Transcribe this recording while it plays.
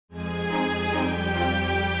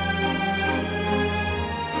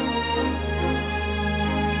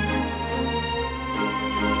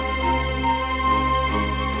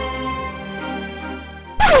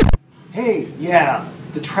Yeah,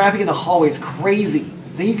 the traffic in the hallway is crazy.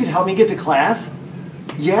 Think you could help me get to class?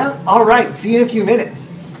 Yeah? Alright, see you in a few minutes.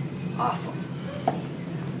 Awesome.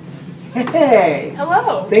 Hey!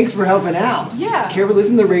 Hello! Thanks for helping out. Yeah. Care to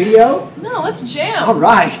listen to the radio? No, let's jam.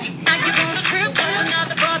 Alright.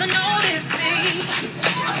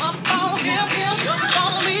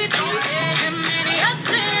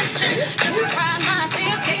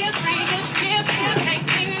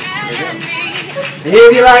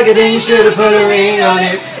 If you like it, then you should've put a ring on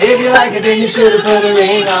it. If you like it, then you should've put a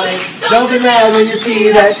ring on it. Don't be mad when you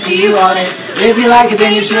see that D on it. If you like it,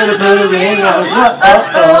 then you should've put a ring on it.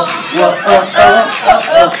 Whoa-oh-oh, whoa-oh-oh,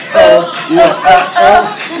 whoa-oh-oh, whoa-oh-oh,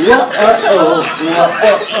 whoa-oh-oh,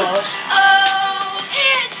 whoa-oh-oh. Oh,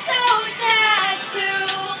 it's so sad to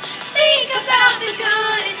think about the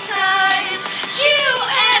good times, you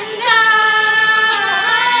and I.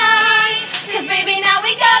 'Cause baby, now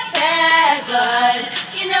we got bad blood.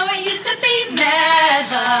 You know it used to be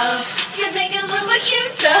mad love. So take a look what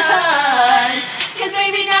you've done. 'Cause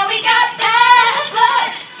baby, now we got bad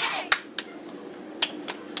blood.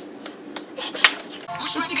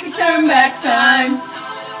 Wish we could turn back time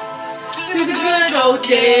to the good old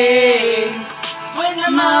days when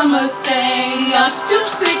your mama sang us too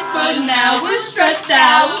sick, but now we're stressed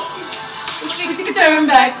out. Wish we could turn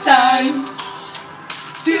back time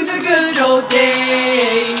to the good old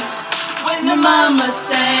days when your mama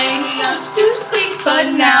sang us to sleep, but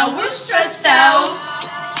now we're stressed out.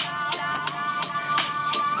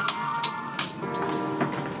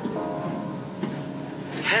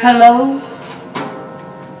 Hello,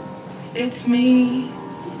 it's me.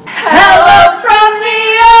 Hello from the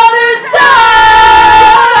other side.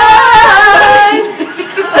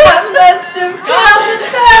 I must have called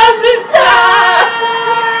 1,000 times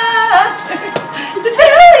to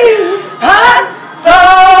tell you I'm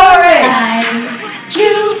sorry.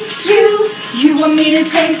 You want me to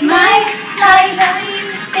take my life,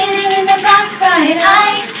 fitting in the backside.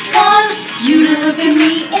 I want you to look at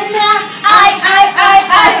me in the eye.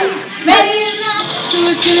 Ready enough, so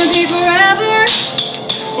it's gonna be forever,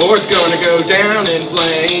 or it's gonna go down in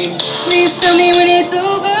flames. please tell me when it's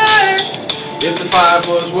over. If the fight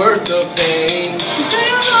was worth the pain, The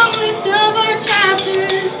long list of our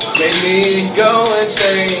chapters, made me go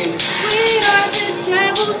insane. we are the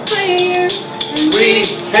devil's players, and We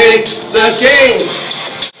hate the game.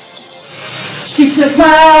 she took my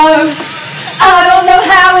arm, I don't know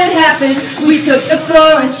how it happened. We took the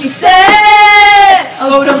floor and she said,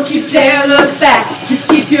 oh, don't you dare look back, just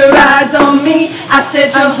keep your eyes on me. I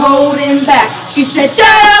said, you're holding back. She said,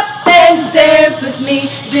 shut up and dance with me.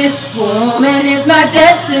 This woman is my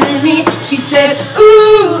destiny. She said,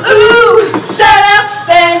 ooh, ooh, shut up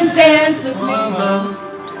and dance with me.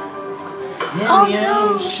 On the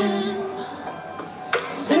ocean,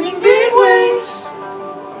 sending big waves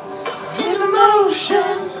in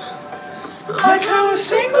emotion, like how a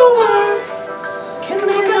single word can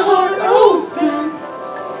make a heart open.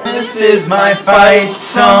 This is my fight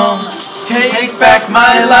song. Take back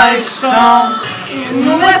my life song.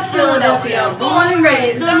 In West Philadelphia, born and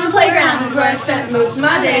raised, on the playground is where I spent most of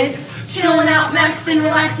my days. Chilling out, maxing,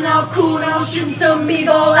 relaxing, all cool, and all shooting some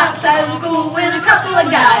b-ball outside of school. When a couple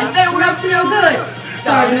of guys that were up to no good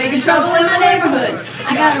started making trouble in my neighborhood.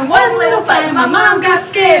 I got in one little fight and my mom got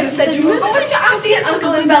scared and said, you move on with your auntie and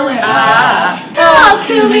uncle in Bel Air. Talk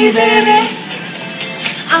to me, baby.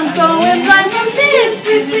 I'm going blind from this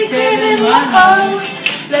sweet, sweet baby. Whoa,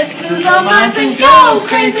 let's lose our minds and go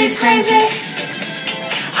crazy, crazy.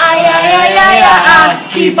 I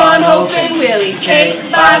keep on hoping we'll escape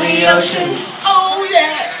by the ocean. Oh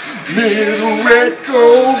yeah. Little red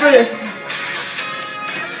Corden,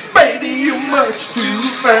 baby, you're much too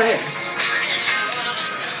fast.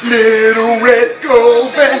 Little red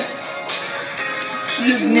Corden,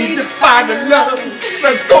 you need to find a love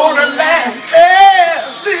that's gonna last. Yeah,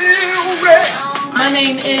 little red. My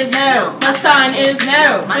name is no, my sign is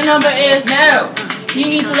no, my number is no. You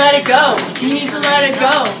need to let it go. You need to let it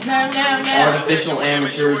go. No. Artificial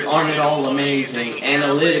amateurs, aren't it all amazing?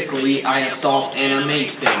 Analytically, I assault and I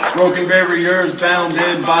make things. Broken barriers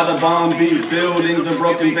bounded by the bomb beat. Buildings are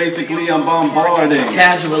broken, basically I'm bombarding.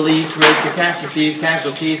 Casually create catastrophes,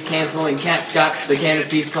 casualties canceling, cats got the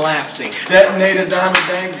canopies collapsing. Detonated diamond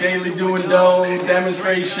bank, daily doing dough,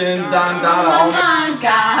 demonstrations, dime dollar. Oh my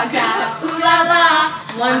God, ooh la la.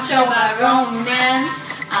 Want your romance.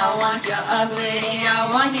 I want your ugly, I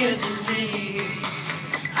want your disease.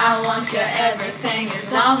 I want your everything as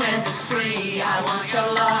long as it's free. I want your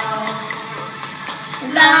love.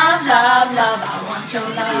 Love, love, love, I want your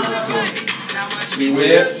love. Now watch me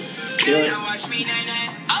whip, good. Now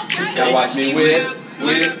watch me whip,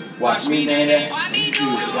 whip. Watch me, nene.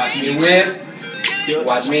 Watch me whip.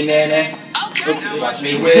 Watch me, nene. Watch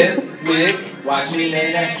me whip, whip. Watch me,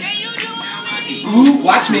 nene. Ooh,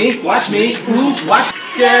 watch me, ooh, watch.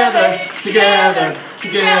 Together, together,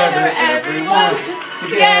 together, everyone.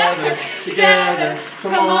 Together, together.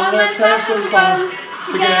 Come on, let's have some fun.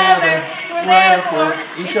 Together, we're for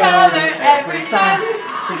each other every time.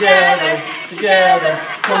 Together, together.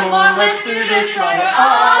 Come on, let's do this right.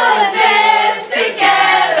 All of this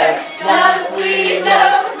together, 'cause we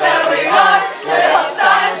know that we are